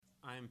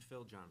I'm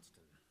Phil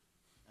Johnston.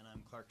 And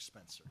I'm Clark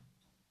Spencer.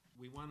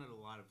 We wanted a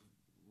lot of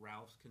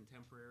Ralph's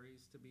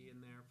contemporaries to be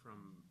in there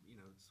from,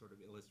 sort of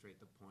illustrate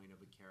the point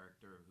of a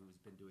character who's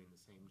been doing the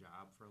same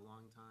job for a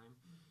long time.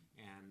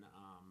 And,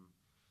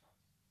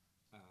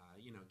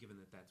 given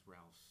that that's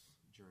Ralph's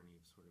journey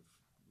of sort of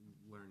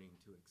learning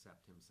to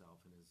accept himself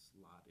and his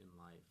lot in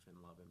life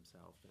and love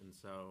himself. And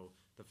so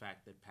the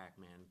fact that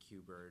Pac-Man,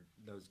 Q*bert,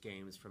 those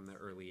games from the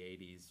early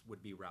 80s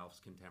would be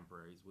Ralph's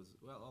contemporaries was,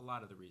 a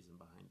lot of the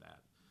reason behind that.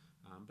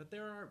 But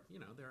there are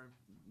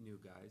new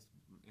guys.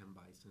 M.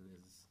 Bison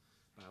is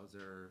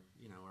Bowser,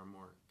 are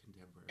more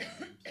contemporary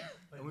games.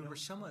 And we were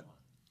somewhat...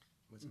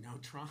 No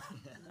Tron.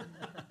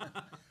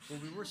 Well,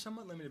 we were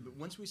somewhat limited, but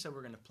once we said we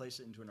were going to place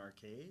it into an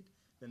arcade,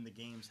 then the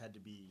games had to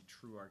be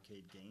true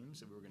arcade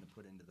games that we were going to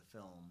put into the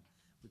film.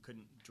 We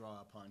couldn't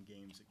draw upon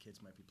games that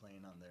kids might be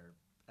playing on their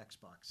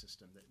Xbox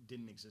system that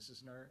didn't exist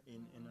as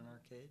in an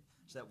arcade.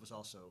 So that was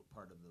also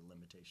part of the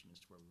limitation as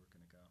to where we were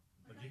going to go.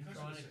 But did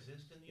Tron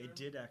exist in the It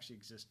did actually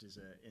exist as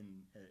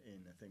in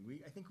a thing.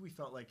 I think we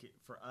felt like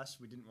for us,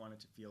 we didn't want it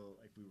to feel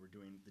like we were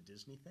doing the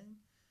Disney thing,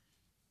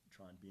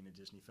 Tron being a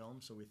Disney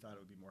film, so we thought it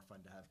would be more fun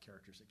to have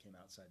characters that came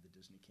outside the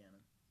Disney canon.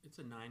 It's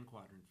a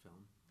 9-quadrant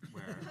film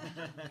where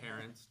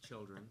parents,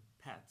 children,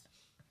 pets,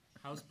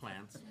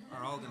 houseplants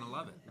are all going to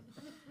love it.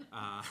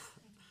 I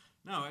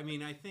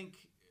think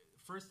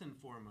first and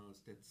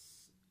foremost,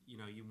 it's,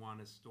 you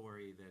want a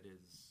story that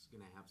is going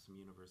to have some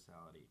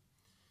universality,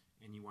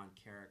 and you want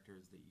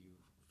characters that you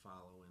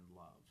follow and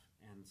love.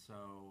 And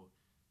so,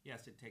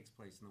 yes, it takes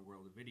place in the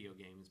world of video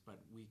games, but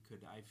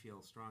I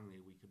feel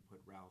strongly we could put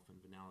Ralph and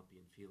Vanellope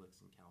and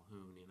Felix and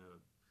Calhoun in a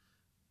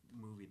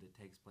movie that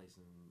takes place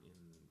in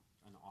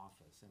an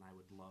office, and I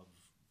would love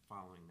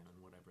following them in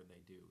whatever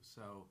they do.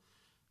 So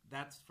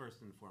that's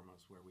first and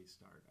foremost where we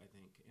start, I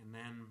think. And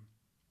then,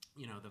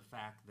 the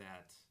fact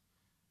that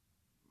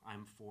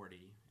I'm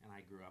 40 and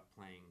I grew up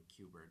playing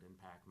Q*bert and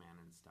Pac-Man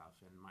and stuff,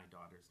 and my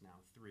daughter's now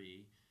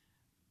 3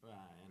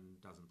 and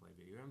doesn't play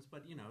video games,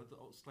 but, the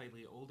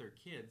slightly older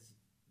kids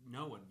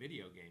know what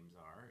video games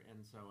are, and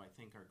so I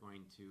think are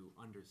going to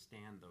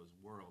understand those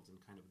worlds and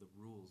kind of the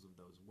rules of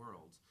those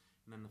worlds.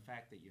 And then the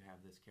fact that you have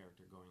this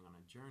character going on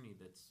a journey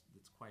that's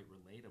quite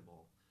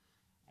relatable,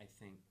 I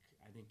think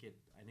it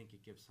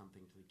gives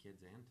something to the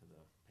kids and to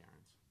the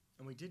parents.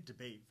 And we did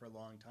debate for a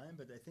long time,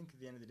 but I think at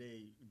the end of the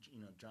day,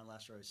 John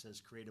Lasseter always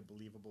says, create a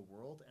believable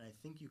world. And I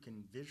think you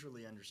can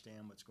visually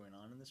understand what's going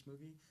on in this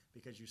movie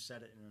because you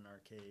set it in an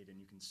arcade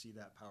and you can see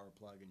that power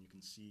plug and you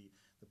can see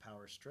the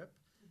power strip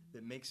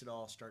that makes it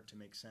all start to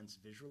make sense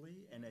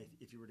visually. And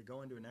if you were to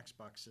go into an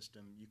Xbox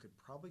system, you could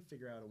probably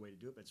figure out a way to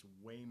do it, but it's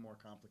way more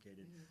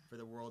complicated for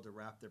the world to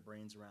wrap their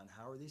brains around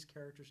how are these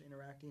characters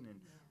interacting and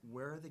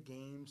where are the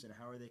games and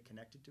how are they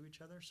connected to each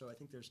other. So I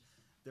think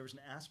there was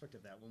an aspect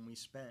of that when we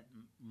spent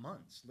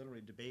months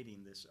literally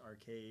debating this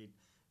arcade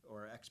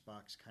or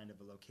Xbox kind of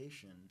a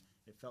location.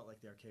 It felt like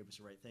the arcade was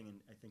the right thing,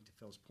 and I think to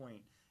Phil's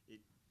point,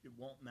 it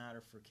won't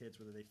matter for kids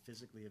whether they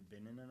physically have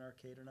been in an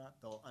arcade or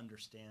not. They'll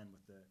understand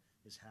what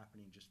is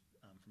happening just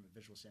from a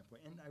visual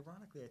standpoint. And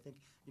ironically, I think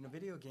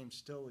video games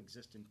still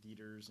exist in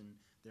theaters, and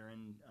they're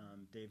in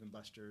Dave and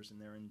Buster's, and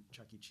they're in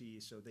Chuck E.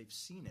 Cheese, so they've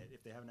seen it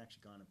if they haven't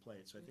actually gone and played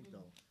it. So I think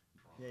they'll.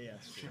 Yeah,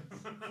 that's true.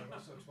 So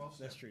 12-step,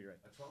 that's true. You're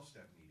right. A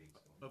 12-step meeting.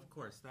 Of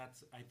course,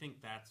 I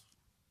think that's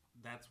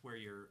where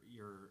you're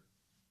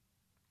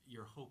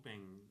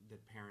hoping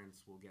that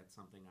parents will get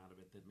something out of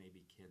it that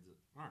maybe kids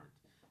aren't.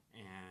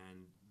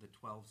 And the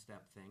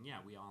 12-step thing,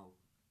 we all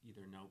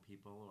either know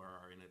people or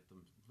are in it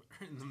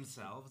in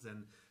themselves.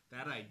 And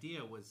that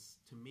idea was,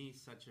 to me,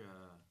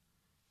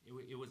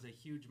 it was a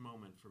huge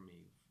moment for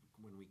me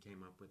when we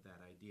came up with that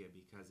idea,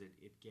 because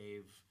it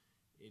gave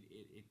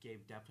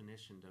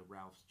definition to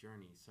Ralph's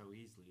journey so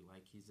easily.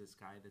 Like, he's this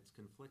guy that's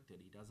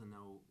conflicted. He doesn't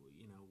know,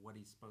 what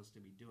he's supposed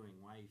to be doing,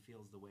 why he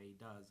feels the way he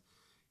does.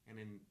 And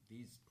in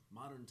these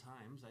modern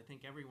times, I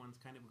think everyone's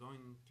kind of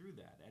going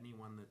through that,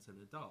 anyone that's an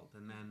adult.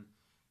 And then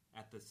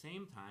at the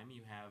same time,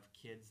 you have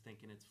kids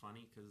thinking it's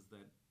funny because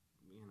the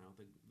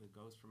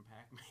ghost from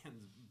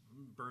Pac-Man's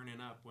burning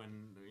up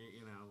when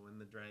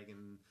the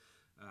dragon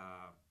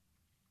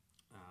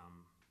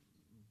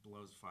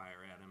blows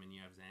fire at him, and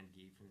you have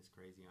Zangief and his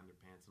crazy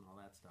underpants and all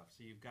that stuff.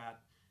 So you've got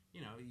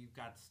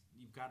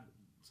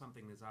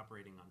something that's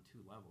operating on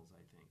two levels,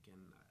 I think.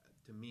 And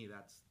to me,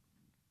 that's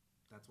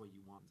what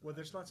you want. Well,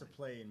 there's lots of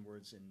play in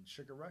words in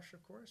Sugar Rush, of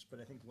course, but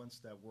I think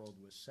once that world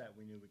was set,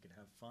 we knew we could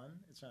have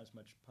fun. It's not as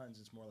much puns,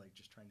 it's more like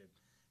just trying to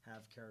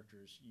have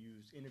characters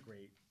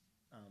integrate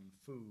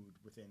food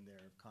within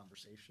their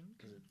conversation,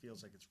 because it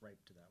feels like it's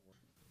ripe to that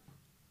word.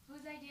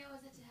 Whose idea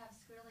was it to have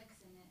Skrillex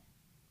in it?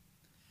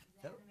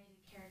 The animated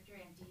character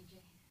and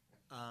DJ?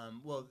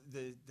 Well,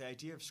 the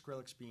idea of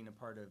Skrillex being a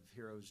part of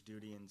Hero's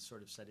Duty and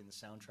sort of setting the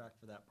soundtrack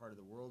for that part of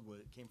the world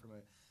came from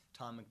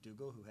Tom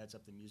McDougall, who heads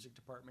up the music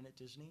department at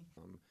Disney.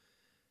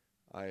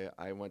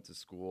 I went to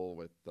school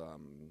with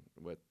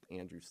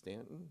Andrew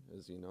Stanton,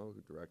 as you know,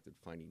 who directed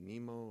Finding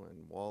Nemo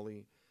and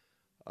WALL-E.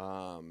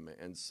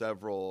 and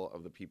several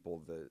of the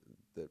people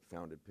that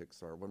founded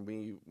Pixar.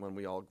 When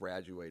we all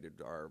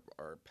graduated, our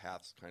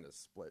paths kind of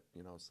split.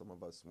 You know, some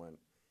of us went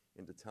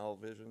into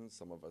television,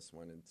 some of us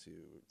went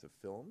into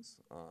films.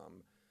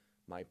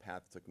 My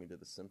path took me to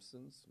The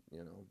Simpsons.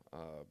 You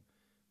know,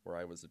 where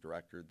I was a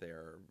director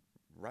there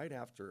right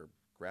after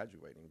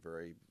graduating,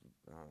 very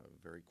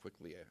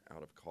quickly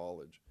out of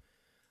college.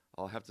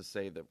 I'll have to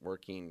say that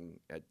working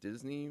at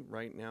Disney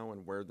right now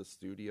and where the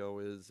studio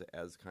is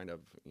as kind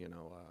of, you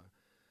know,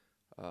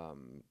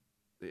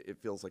 it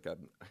feels like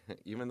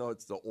even though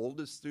it's the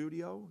oldest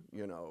studio,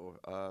 you know,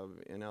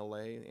 in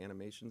LA,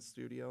 animation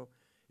studio,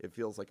 it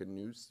feels like a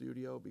new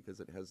studio because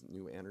it has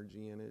new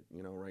energy in it,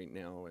 you know, right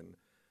now, and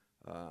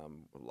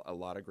a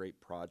lot of great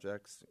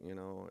projects, you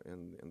know,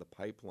 in the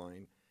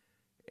pipeline.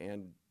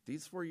 And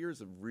these 4 years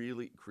have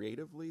really,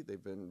 creatively,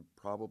 they've been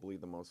probably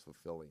the most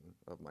fulfilling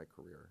of my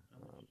career.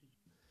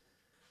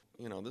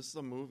 You know, this is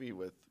a movie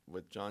with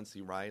John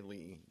C.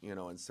 Reilly, you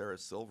know, and Sarah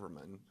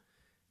Silverman,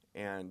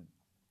 and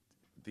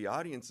the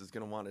audience is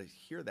going to want to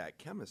hear that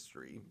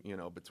chemistry, you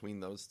know, between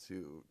those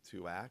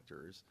two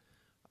actors.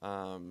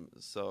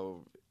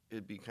 So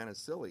it'd be kind of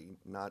silly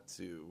not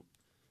to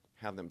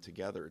have them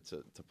together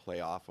to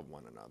play off of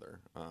one another.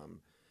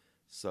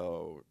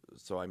 So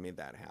I made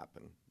that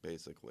happen,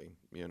 basically,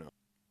 you know.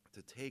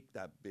 To take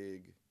that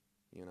big,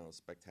 you know,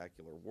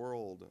 spectacular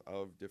world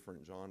of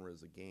different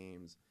genres of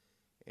games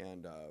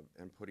and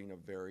putting a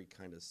very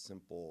kind of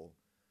simple,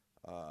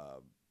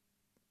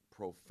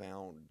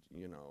 profound,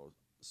 you know,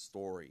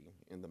 story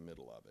in the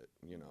middle of it.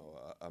 You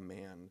know,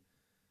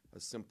 a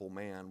simple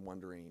man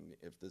wondering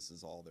if this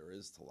is all there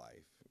is to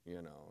life,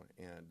 you know,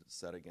 and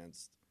set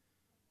against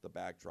the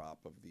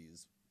backdrop of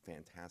these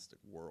fantastic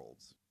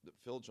worlds.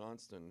 Phil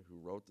Johnston, who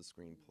wrote the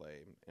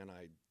screenplay, and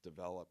I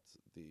developed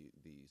the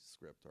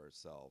script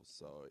ourselves.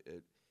 So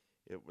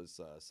it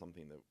was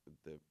something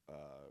that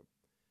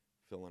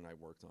Phil and I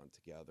worked on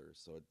together.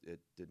 So it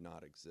did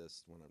not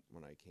exist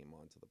when I came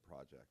onto the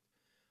project.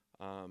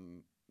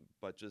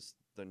 But just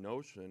the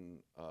notion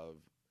of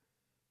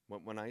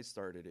when I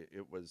started,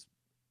 it was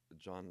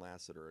John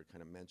Lasseter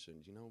kind of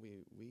mentioned, you know,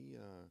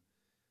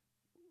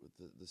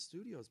 the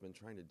studio's been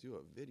trying to do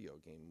a video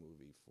game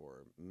movie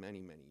for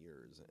many, many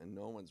years, and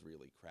no one's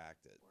really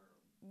cracked it.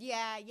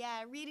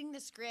 Yeah, reading the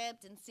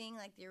script and seeing,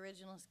 like, the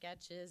original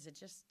sketches, it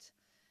just,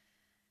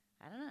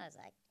 I don't know, it's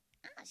like,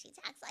 oh, she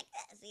talks like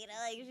this, you know,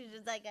 like, she's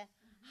just, like, a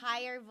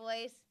higher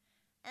voice,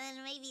 and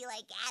then maybe,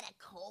 like, add a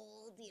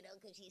cold, you know,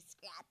 because she's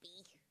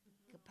scrappy,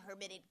 like a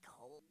permanent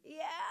cold.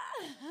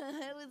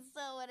 Yeah, it was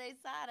so, when I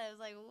saw it, I was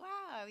like,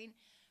 wow, I mean,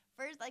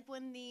 first, like,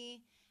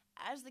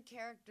 as the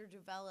character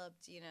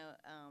developed, you know,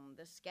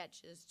 the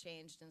sketches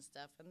changed and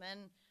stuff. And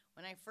then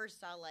when I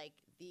first saw, like,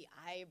 the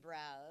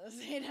eyebrows,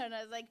 you know, and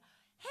I was like,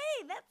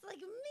 hey, that's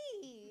like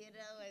me, you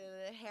know,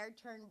 and the hair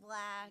turned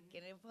black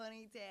and a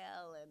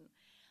ponytail. And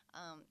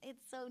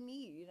it's so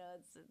neat, you know,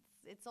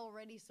 it's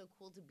already so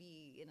cool to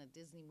be in a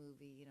Disney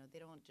movie. You know, they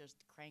don't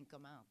just crank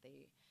them out.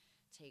 They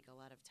take a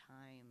lot of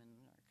time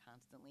and are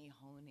constantly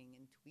honing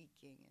and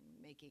tweaking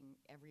and making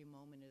every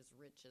moment as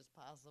rich as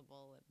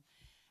possible. And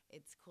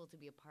it's cool to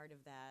be a part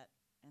of that,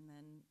 and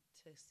then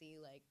to see,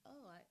 like,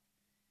 oh,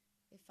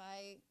 if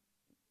I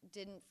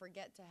didn't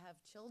forget to have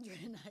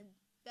children,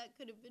 that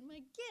could have been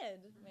my kid.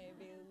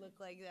 Maybe look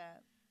like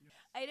that.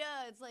 I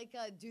know, it's like,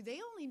 do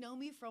they only know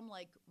me from,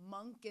 like,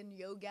 Monk and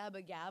Yo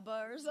Gabba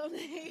Gabba or something?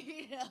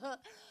 You know?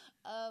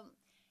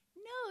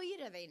 No, you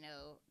know, they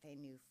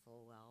knew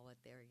full well what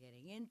they were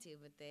getting into,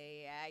 but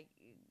I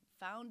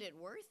found it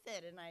worth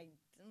it, and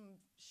I'm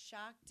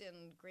shocked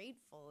and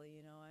grateful,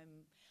 you know.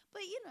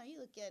 But, you know, you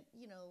look at,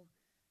 you know,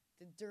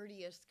 the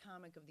dirtiest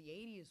comic of the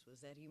 80s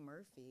was Eddie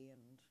Murphy,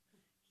 and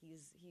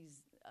he's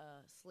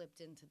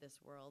slipped into this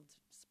world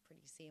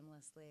pretty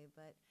seamlessly.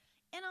 But,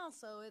 and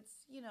also it's,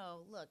 you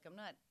know, look, I'm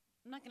not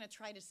going to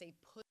try to say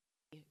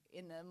pussy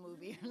in the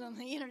movie or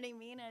something, you know what I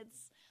mean?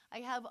 I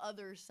have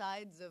other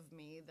sides of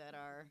me that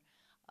are,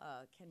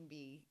 can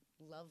be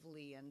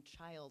lovely and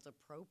child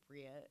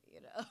appropriate, you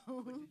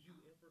know. But did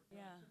you ever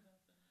Yeah.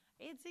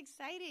 It's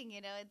exciting,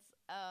 you know. It's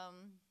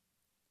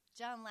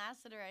John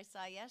Lasseter I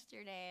saw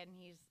yesterday,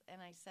 and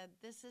I said,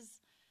 this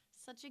is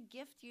such a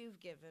gift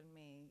you've given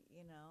me,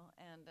 you know.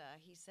 And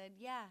he said,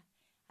 yeah,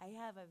 I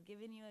have. I've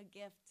given you a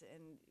gift,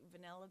 and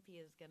Vanellope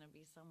is going to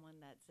be someone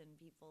that's in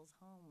people's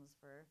homes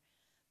for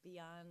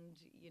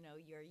beyond, you know,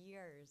 your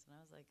years. And I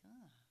was like,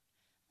 oh,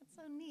 that's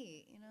so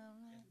neat, you know.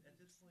 at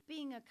this point?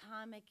 Being a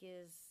comic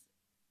is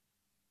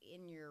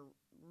in your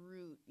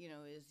root, you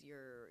know,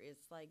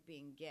 it's like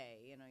being gay,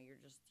 you know,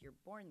 you're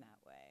born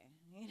that way,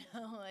 you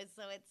know.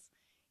 So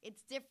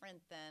it's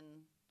different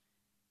than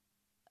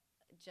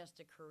just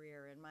a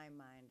career in my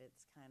mind.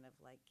 It's kind of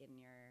like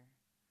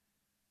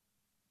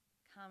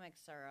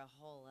comics are a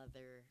whole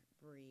other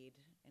breed,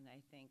 and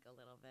I think a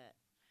little bit.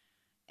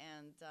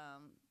 And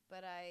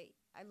but I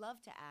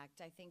love to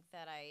act. I think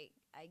that I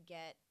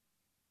get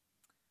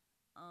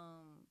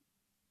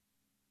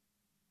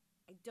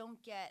I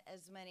don't get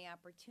as many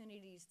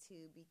opportunities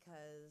to,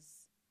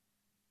 because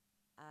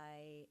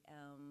I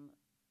am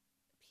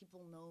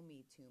people know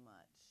me too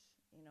much.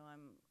 You know,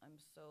 I'm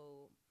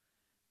so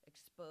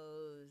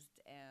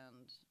exposed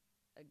and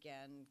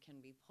again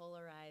can be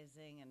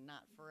polarizing and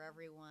not for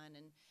everyone.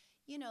 And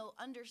you know,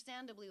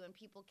 understandably, when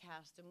people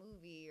cast a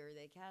movie or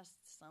they cast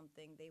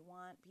something, they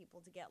want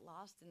people to get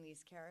lost in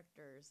these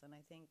characters. And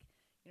I think,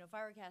 you know, if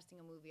I were casting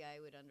a movie, I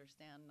would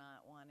understand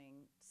not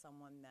wanting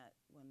someone that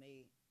when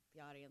the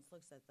audience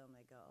looks at them,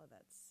 they go, "Oh,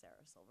 that's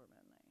Sarah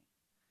Silverman."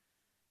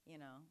 You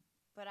know,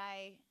 but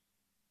I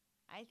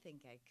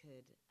think I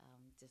could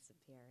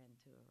disappear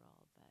into a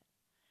role, but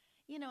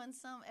you know, and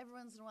every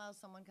once in a while,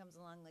 someone comes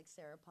along like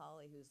Sarah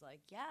Polley, who's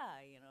like,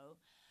 "Yeah, you know."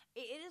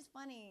 It is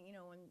funny, you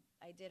know, when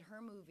I did her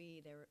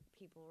movie,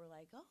 people were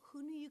like, "Oh,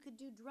 who knew you could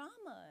do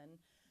drama?"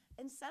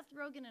 And Seth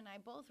Rogen and I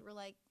both were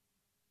like,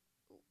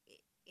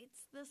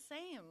 "It's the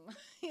same."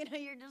 You know,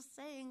 you're just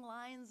saying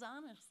lines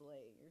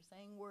honestly. You're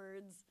saying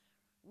words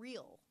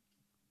real.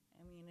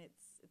 I mean,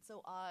 it's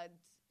so odd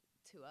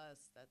to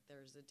us that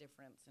there's a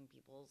difference in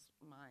people's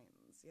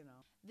minds, you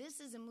know. This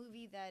is a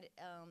movie that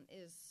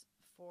is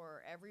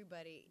for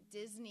everybody.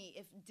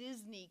 If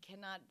Disney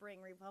cannot bring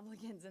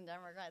Republicans and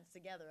Democrats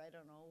together, I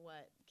don't know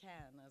what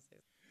can.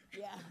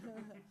 Yeah.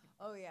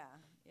 Oh, yeah.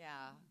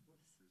 Yeah.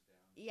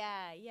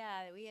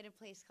 Yeah. We had a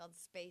place called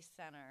Space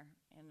Center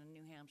in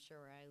New Hampshire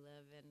where I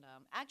live. And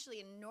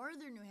actually in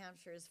northern New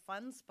Hampshire is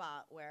Fun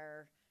Spot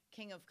where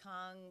King of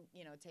Kong,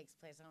 you know, takes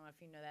place. I don't know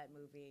if you know that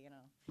movie, you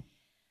know,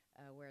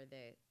 where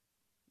the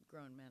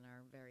grown men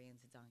are very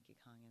into Donkey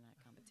Kong in that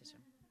competition.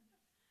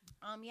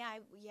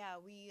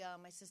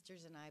 My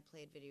sisters and I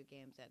played video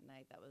games at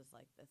night. That was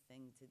like the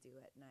thing to do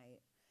at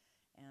night.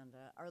 And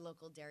our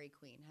local Dairy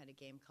Queen had a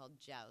game called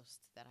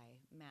Joust that I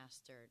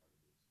mastered.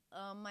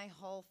 My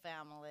whole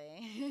family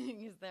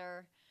is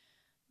there.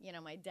 You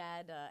know, my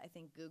dad, I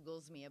think,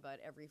 Googles me about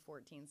every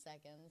 14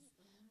 seconds.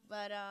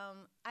 But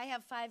I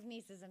have 5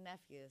 nieces and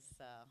nephews,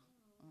 so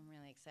I'm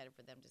really excited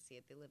for them to see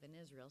it. They live in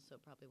Israel, so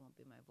it probably won't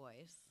be my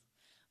voice.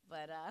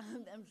 But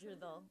I'm sure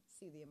they'll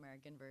see the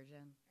American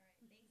version.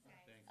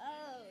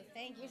 Oh,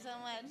 thank you so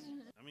much.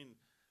 I mean,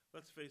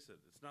 let's face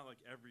it, it's not like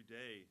every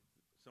day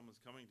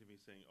someone's coming to me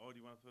saying, "Oh, do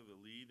you want to play the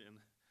lead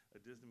in a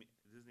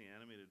Disney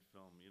animated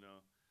film?" You know,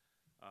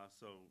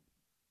 so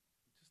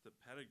just the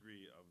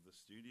pedigree of the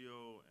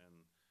studio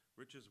and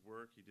Rich's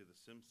work. He did The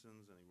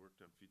Simpsons and he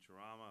worked on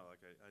Futurama. Like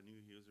I knew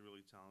he was a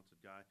really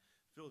talented guy.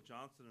 Phil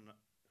Johnson,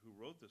 who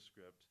wrote the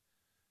script,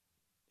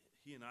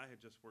 he and I had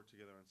just worked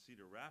together on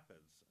Cedar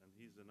Rapids, and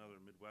he's another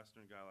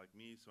Midwestern guy like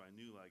me. So I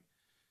knew like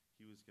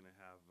we were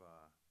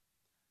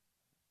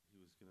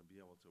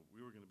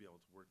going to be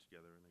able to work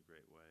together in a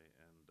great way.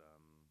 And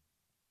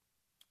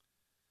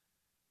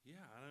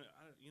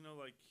you know,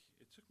 like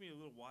it took me a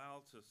little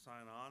while to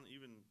sign on.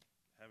 Even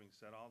having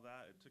said all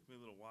that, it took me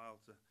a little while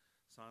to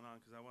sign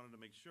on because I wanted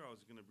to make sure I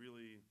was going to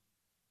really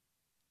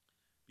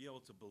be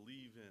able to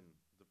believe in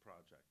the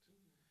project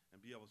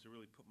and be able to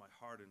really put my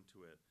heart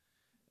into it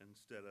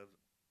instead of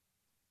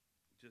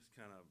just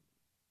kind of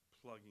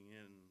plugging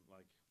in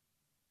like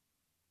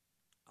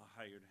a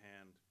hired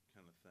hand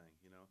kind of thing,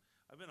 you know.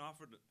 I've been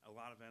offered a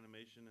lot of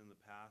animation in the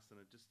past,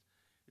 and it just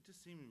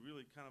seemed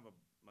really kind of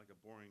like a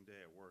boring day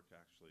at work.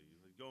 Actually,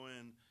 you go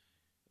in.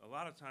 A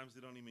lot of times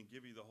they don't even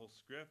give you the whole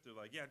script. They're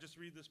like, "Yeah,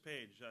 just read this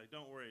page.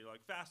 Don't worry.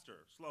 Like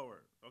faster,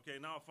 slower. Okay,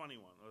 now a funny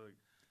one."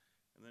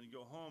 And then you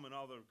go home, and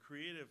all the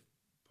creative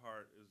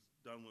part is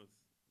done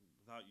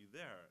without you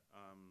there,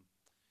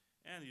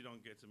 and you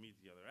don't get to meet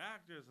the other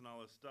actors and all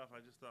this stuff. I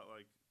just thought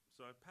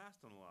so I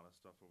passed on a lot of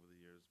stuff over the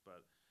years,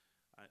 but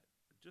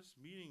just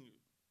meeting.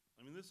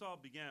 I mean, this all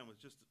began with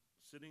just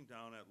sitting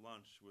down at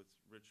lunch with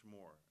Rich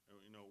Moore.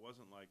 You know, it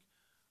wasn't like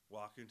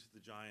walk into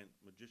the giant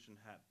magician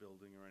hat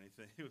building or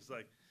anything. It was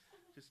like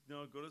just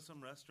go to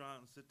some restaurant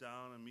and sit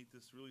down and meet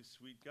this really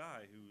sweet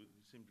guy who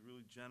seemed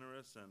really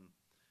generous and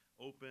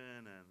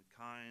open and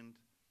kind.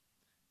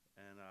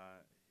 And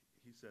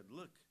he said,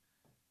 "Look,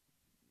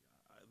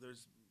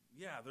 there's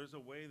a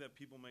way that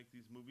people make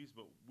these movies,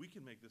 but we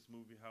can make this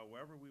movie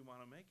however we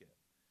want to make it.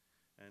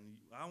 And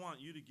I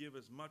want you to give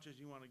as much as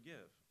you want to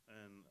give.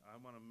 And I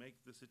want to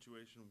make the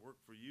situation work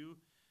for you.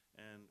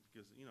 And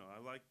because, you know,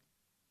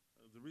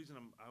 the reason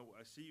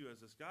I see you as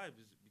this guy is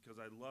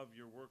because I love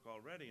your work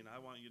already, and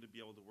I want you to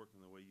be able to work in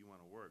the way you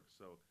want to work."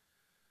 So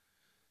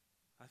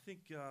I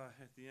think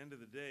at the end of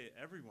the day,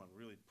 everyone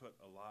really put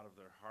a lot of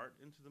their heart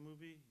into the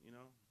movie, you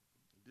know.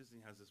 Disney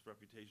has this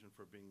reputation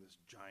for being this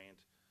giant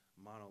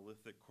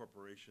monolithic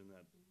corporation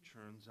that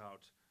churns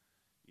out,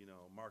 you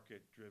know,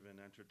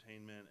 market-driven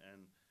entertainment.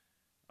 And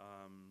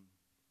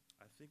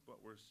I think what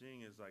we're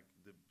seeing is like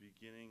the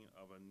beginning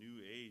of a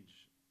new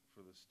age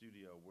for the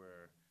studio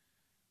where,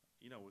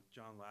 you know, with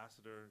John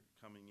Lasseter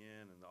coming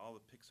in and all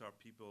the Pixar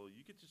people,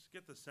 you could just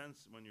get the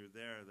sense when you're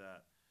there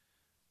that,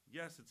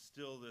 yes, it's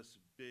still this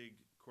big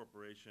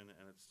corporation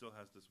and it still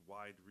has this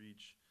wide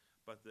reach,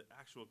 but the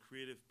actual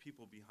creative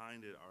people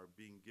behind it are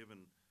being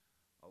given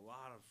a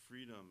lot of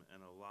freedom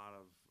and a lot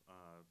of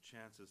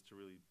chances to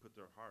really put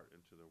their heart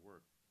into their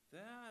work.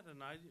 That, and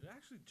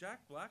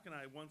Jack Black and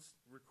I once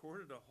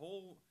recorded a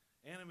whole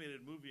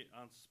animated movie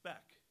on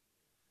spec.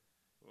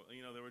 well,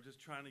 you know, they were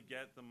just trying to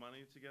get the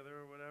money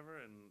together or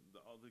whatever, and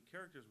all the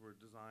characters were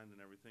designed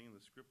and everything, and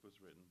the script was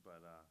written,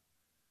 but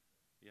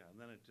yeah, and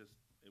then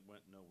it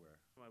went nowhere.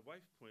 My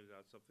wife pointed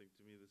out something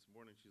to me this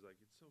morning. She's like,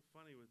 "It's so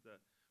funny with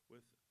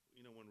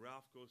you know, when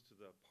Ralph goes to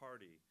the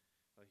party,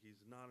 like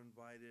he's not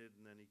invited,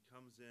 and then he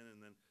comes in,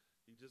 and then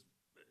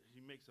he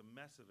makes a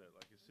mess of it,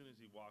 like as soon as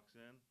he walks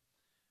in."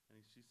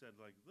 And she said,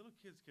 like, little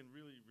kids can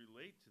really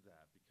relate to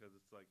that because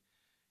it's like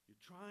you're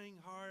trying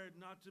hard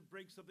not to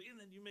break something, and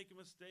then you make a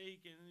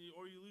mistake,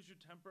 or you lose your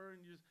temper,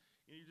 and you're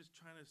just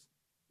trying to,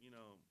 you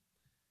know,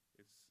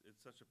 it's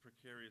such a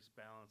precarious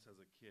balance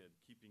as a kid,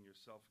 keeping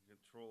yourself in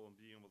control and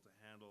being able to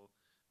handle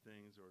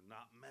things or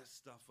not mess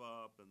stuff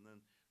up, and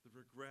then the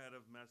regret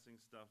of messing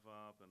stuff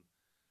up, and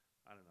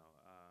I don't know.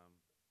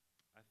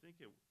 I think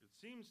it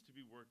seems to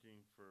be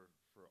working for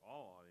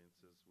all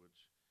audiences,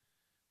 which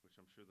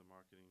I'm sure the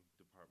marketing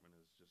department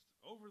is just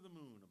over the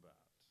moon about.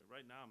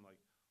 Right now, I'm like,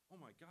 oh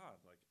my God,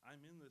 like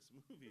I'm in this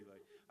movie.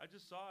 Like I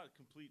just saw it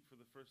complete for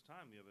the first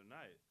time the other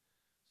night,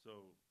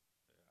 so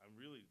I'm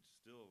really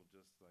still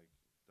just like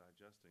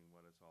digesting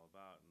what it's all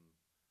about. And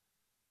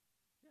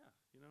yeah,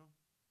 you know,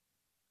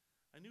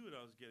 I knew what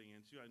I was getting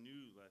into. I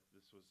knew that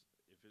this was,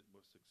 if it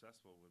was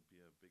successful, would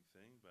be a big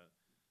thing. But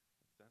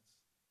that's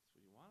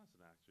what you want as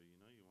an actor. You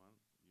know, you want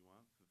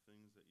the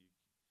things that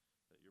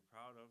you're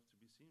proud of to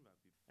be seen by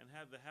people. And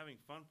having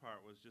fun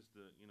part was just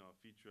a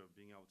feature of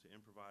being able to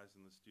improvise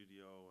in the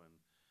studio, and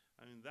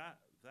I mean that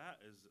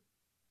is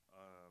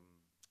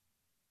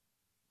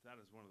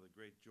one of the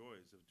great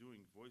joys of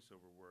doing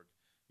voiceover work.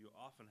 You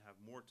often have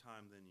more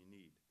time than you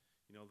need.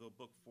 You know, they'll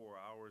book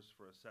 4 hours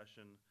for a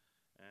session,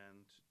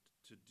 and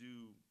to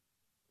do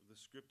the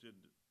scripted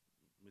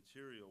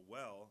material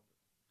well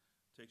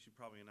takes you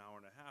probably an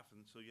hour and a half,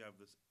 and so you have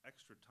this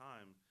extra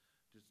time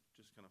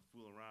just kind of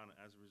fool around.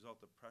 As a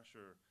result, the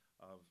pressure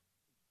of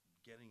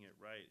getting it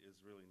right is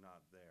really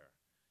not there.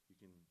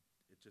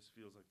 It just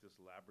feels like this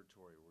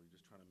laboratory where you're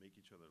just trying to make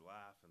each other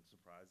laugh and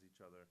surprise each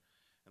other.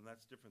 And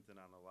that's different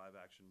than on a live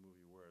action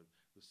movie where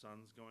the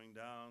sun's going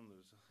down,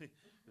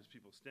 there's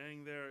people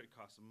standing there, it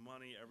costs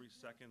money every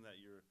second that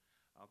you're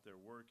out there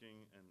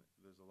working, and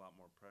there's a lot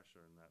more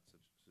pressure in that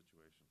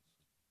situations.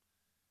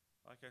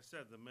 Like I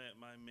said,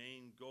 my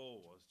main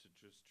goal was to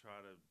just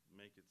try to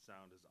make it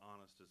sound as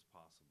honest as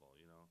possible,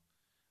 you know.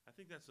 I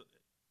think I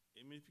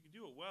mean, if you can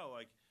do it well,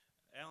 like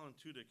Alan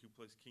Tudyk, who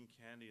plays King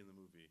Candy in the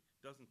movie,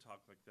 doesn't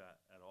talk like that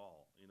at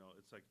all. You know,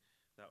 it's like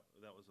that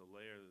was a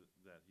layer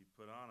that he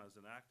put on as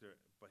an actor,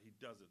 but he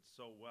does it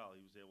so well.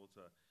 He was able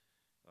to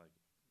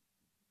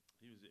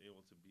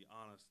be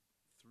honest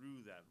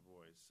through that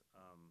voice.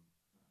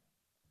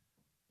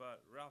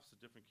 But Ralph's a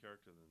different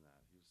character than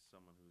that. He's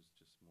someone who's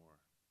just more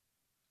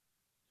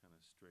kind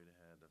of straight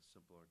ahead, a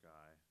simpler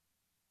guy.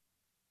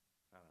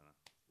 I don't know.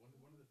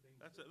 One of the things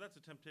That's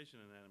a temptation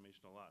in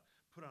animation a lot.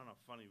 Put on a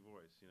funny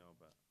voice, you know,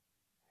 but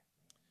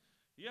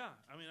yeah,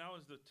 I mean, I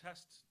was the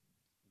test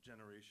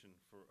generation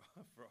for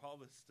for all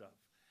this stuff.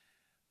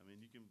 I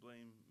mean, you can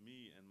blame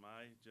me and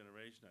my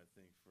generation, I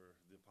think, for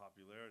the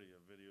popularity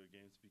of video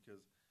games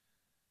because,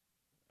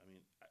 I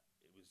mean,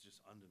 it was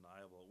just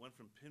undeniable. It went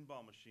from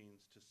pinball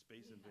machines to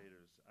Space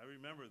Invaders. I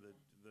remember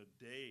the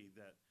day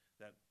that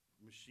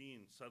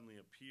machine suddenly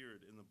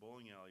appeared in the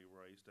bowling alley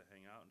where I used to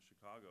hang out in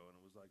Chicago, and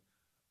it was like,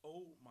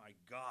 oh my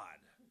God.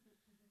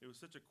 It was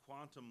such a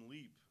quantum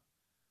leap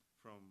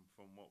from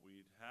what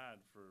we'd had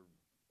for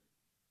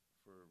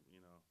you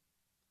know,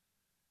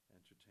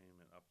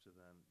 entertainment up to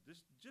then.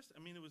 I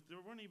mean, there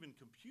weren't even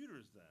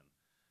computers then.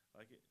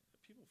 Like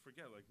people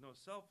forget, like no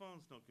cell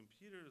phones, no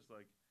computers.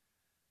 Like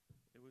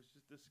it was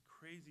just this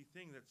crazy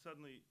thing that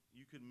suddenly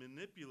you could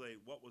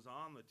manipulate what was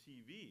on the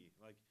TV.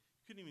 Like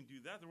you couldn't even do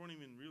that. There weren't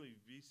even really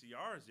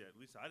VCRs yet. At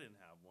least I didn't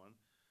have one.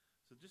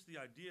 So just the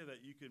idea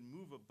that you could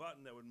move a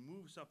button that would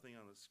move something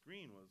on the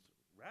screen was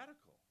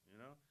radical, you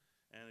know?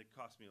 And it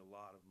cost me a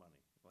lot of money,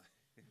 like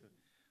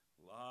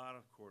a lot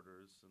of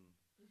quarters. And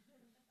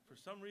for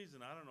some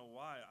reason, I don't know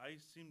why, I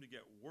seemed to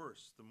get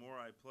worse the more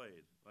I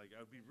played. Like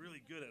I'd be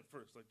really good at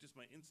first, like just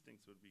my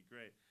instincts would be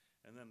great.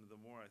 And then the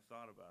more I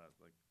thought about it,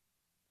 like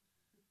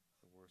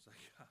the worse I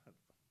got.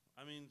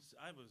 I mean,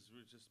 I was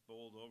just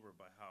bowled over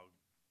by how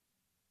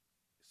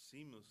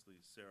seamlessly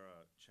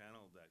Sarah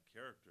channeled that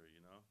character, you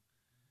know?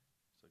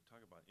 It's like,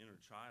 talk about inner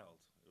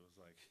child. It was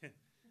like,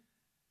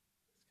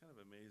 it's kind of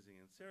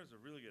amazing. And Sarah's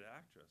a really good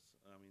actress.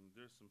 I mean,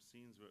 there's some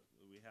scenes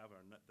we have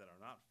that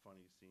are not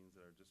funny scenes,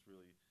 that are just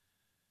really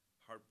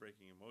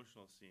heartbreaking,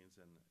 emotional scenes.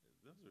 And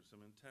those are some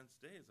intense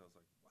days. I was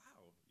like,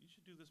 wow, you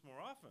should do this more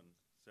often,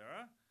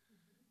 Sarah.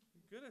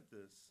 You're good at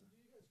this. Do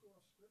you guys go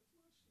off script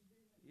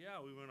much?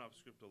 Yeah, we went off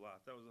script a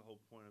lot. That was the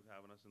whole point of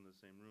having us in the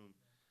same room,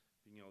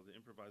 being able to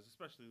improvise,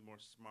 especially the more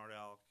smart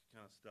aleck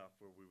kind of stuff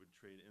where we would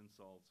trade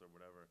insults or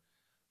whatever.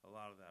 A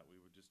lot of that we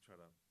would just try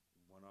to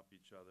one-up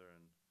each other,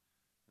 and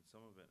some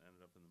of it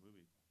ended up in the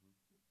movie.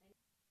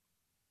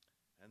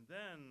 And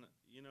then,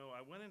 you know,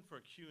 I went in for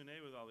a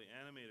Q&A with all the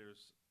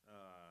animators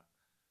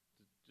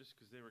just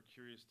because they were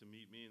curious to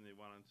meet me and they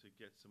wanted to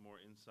get some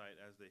more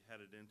insight as they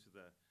headed into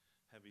the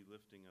heavy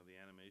lifting of the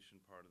animation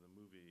part of the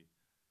movie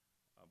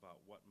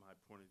about what my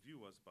point of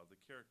view was about the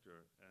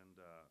character. And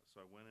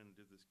so I went in and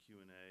did this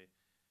Q&A.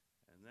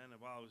 And then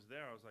while I was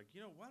there, I was like,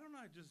 why don't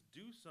I just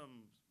do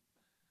some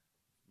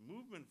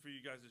movement for you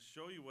guys to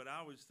show you what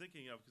I was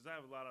thinking of? Because I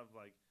have a lot of,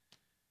 like,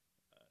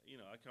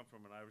 I come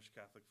from an Irish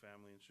Catholic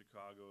family in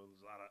Chicago.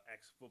 There's a lot of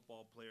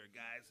ex-football player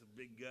guys with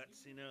big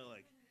guts,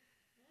 like,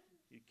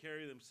 you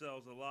carry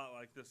themselves a lot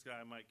like this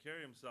guy might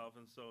carry himself.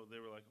 And so they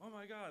were like, oh,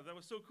 my God, that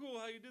was so cool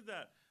how you did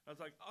that. I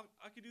was like,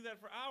 I could do that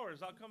for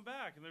hours. I'll come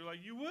back. And they're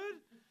like, you would?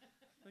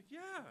 Like,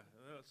 yeah.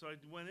 So I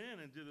went in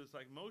and did this,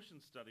 like,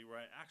 motion study where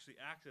I actually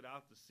acted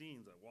out the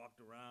scenes. I walked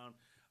around.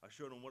 I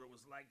showed them what it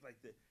was like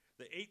the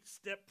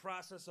 8-step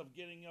process of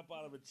getting up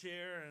out of a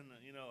chair and,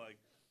 like,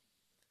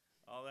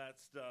 all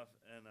that stuff.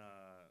 And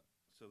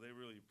so they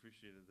really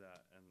appreciated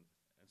that. And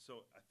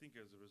so I think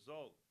as a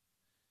result,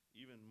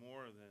 even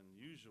more than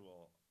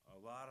usual, a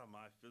lot of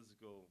my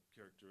physical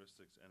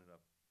characteristics ended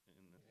up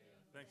in the...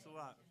 Thanks a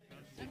lot.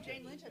 I'm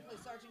Jane Lynch. I play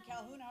Sergeant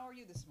Calhoun. How are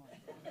you this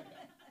morning?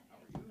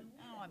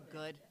 Oh, I'm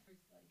good.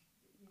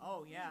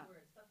 Oh, yeah.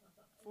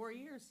 4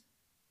 years.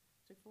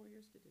 Took 4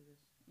 years to do this.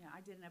 Yeah,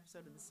 I did an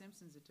episode of The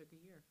Simpsons. It took a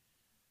year.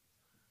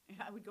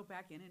 I would go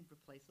back in and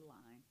replace a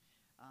line.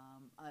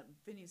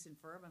 Phineas and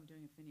Ferb. I'm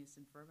doing a Phineas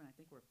and Ferb, and I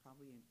think we're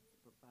probably in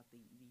about the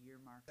year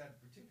mark. That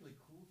particularly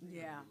cool thing.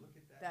 Yeah. When you look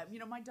at that.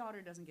 My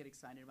daughter doesn't get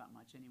excited about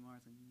much anymore.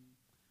 It's like,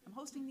 I'm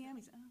hosting the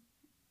Emmys.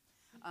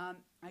 Oh.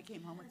 I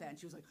came home with that, and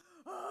she was like,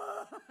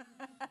 oh.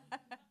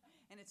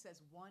 And it says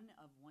 1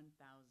 of 1,000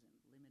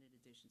 limited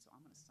edition. So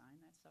I'm going to sign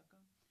that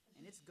sucker,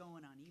 and it's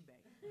going on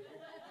eBay.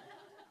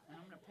 And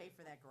I'm going to pay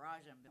for that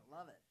garage. I'm going to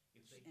love it.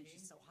 And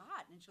she's so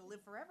hot, and she'll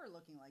live forever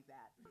looking like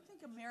that. I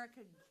think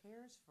America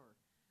cares for.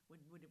 What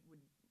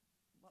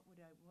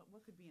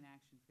could be an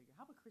action figure?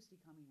 How about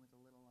Christy coming with a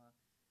little,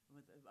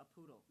 with a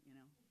poodle?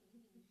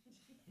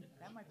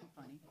 That might be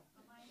funny.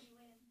 A mighty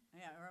wind.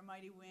 Yeah, or a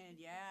mighty wind.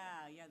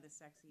 Yeah, the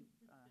sexy.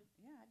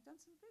 Yeah, I've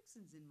done some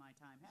vixens in my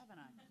time, haven't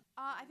I?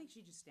 I think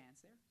she just stands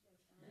there.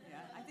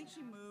 Yeah, I think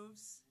she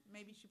moves.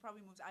 Maybe she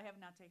probably moves. I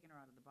have not taken her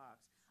out of the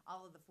box.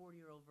 All of the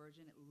 40-year-old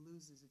version, it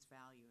loses its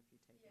value if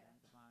you take it out of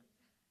the box.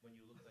 When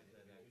you look like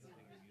that action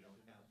figure, you don't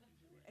have to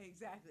do it.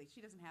 Exactly.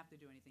 She doesn't have to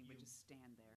do anything but just stand there.